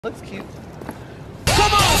Looks cute.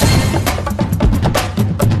 Come on!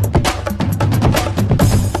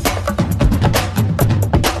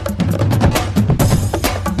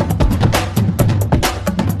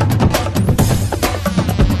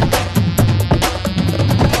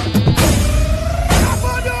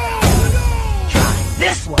 Try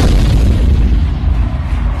this one.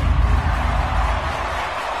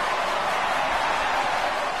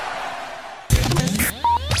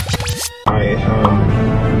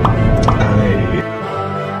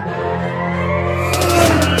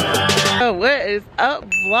 What is up,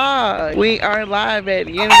 vlog? We are live at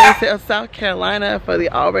the University of South Carolina for the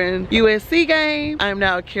Auburn USC game. I'm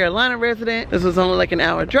now a Carolina resident. This was only like an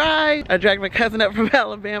hour drive. I dragged my cousin up from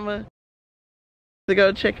Alabama to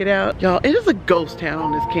go check it out. Y'all, it is a ghost town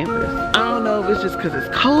on this campus. I don't know if it's just because it's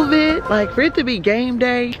COVID. Like, for it to be game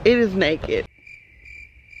day, it is naked.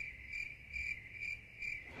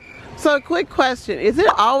 So a quick question, is it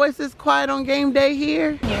always this quiet on game day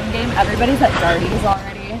here? Noon game, everybody's at Darty's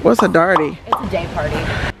already. What's a darty? It's a day party.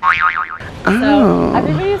 Oh. So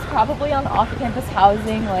everybody's probably on off-campus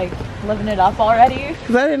housing, like living it up already.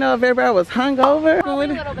 Because I didn't know if everybody was hungover. Probably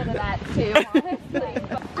a little bit of that too, honestly.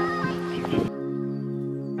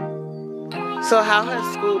 So how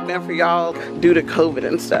has school been for y'all due to COVID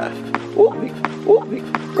and stuff? Be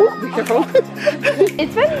careful.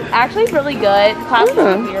 It's been actually really good. Classes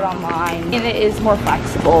are weird online, and it is more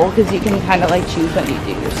flexible because you can kind of like choose when you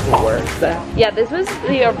do your schoolwork. So yeah, this was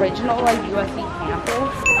the original like USC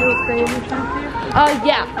campus.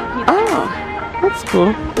 Yeah. Oh, that's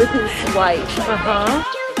cool. With his wife.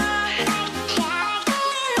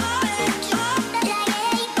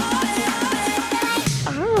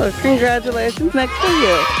 Oh, congratulations. Next to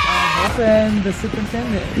you. And the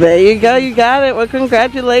superintendent. There you go, you got it. Well,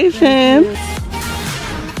 congratulations.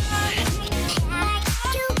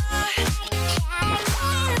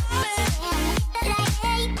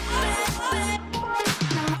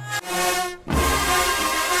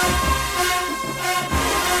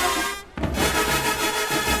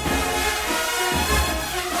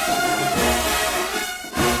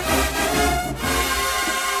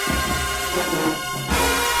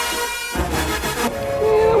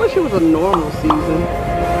 It was a normal season.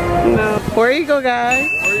 No. Where you go, guys?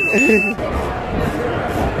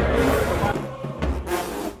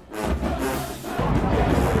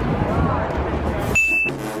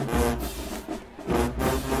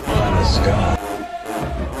 Let's go.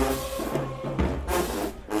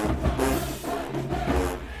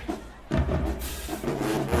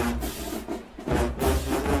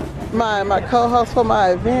 My co-host for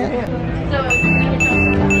my event.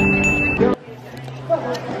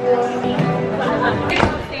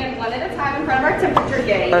 Stand one at a time in front of our temperature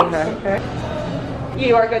gauge. Okay.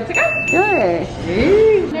 You are good to go. Yay.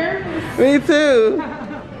 Nervous. Me too.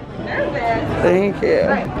 Nervous. Thank you.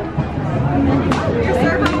 Right. Your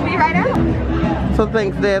server will be right out. So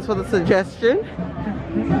thanks, Dad, for the suggestion.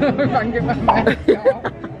 If I can get my mask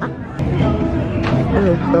off.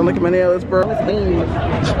 Don't look at my nails, bro.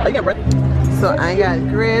 I got bread. So I got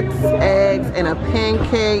grits, eggs, and a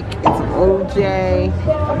pancake. It's OJ.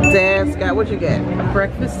 Dad's got, what you get? A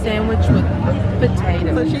breakfast sandwich with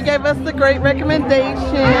potatoes. So she gave us the great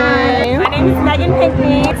recommendation. My name is Megan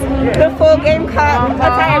Pinkney. The full Gamecock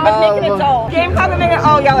attire, but make it adult. Gamecock would make it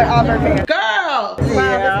all y'all are Auburn fans. Girl!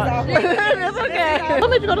 Wow, It's okay. What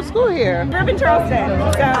made you go to school here? Grew up in Charleston, so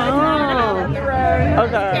it's not on the road.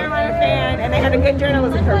 Okay. Carolina fan, and they had a good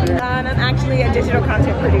journalism program. I'm actually a digital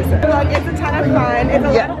content producer. Like, it's a ton of fun. It's a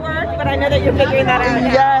lot of work, but I know that you're figuring that out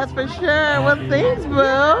now. Yes, for sure. Well, thanks,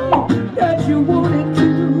 boo. That you wanted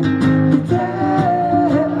to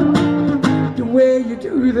tell the way you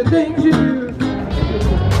do the things you do.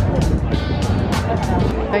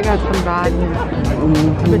 I got some bad news.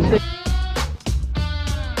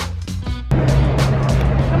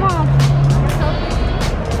 Come on.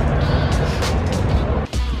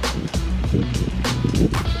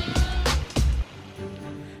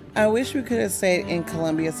 I wish we could have stayed in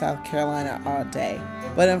Columbia, South Carolina all day,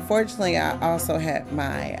 but unfortunately I also had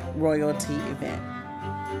my royalty event.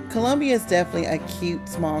 Columbia is definitely a cute,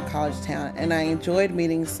 small college town, and I enjoyed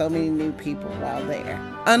meeting so many new people while there.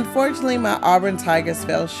 Unfortunately, my Auburn Tigers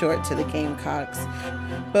fell short to the Gamecocks,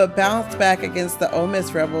 but bounced back against the Ole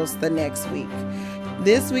Miss Rebels the next week.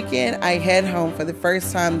 This weekend, I head home for the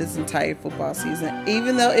first time this entire football season.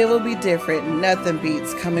 Even though it will be different, nothing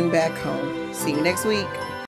beats coming back home. See you next week.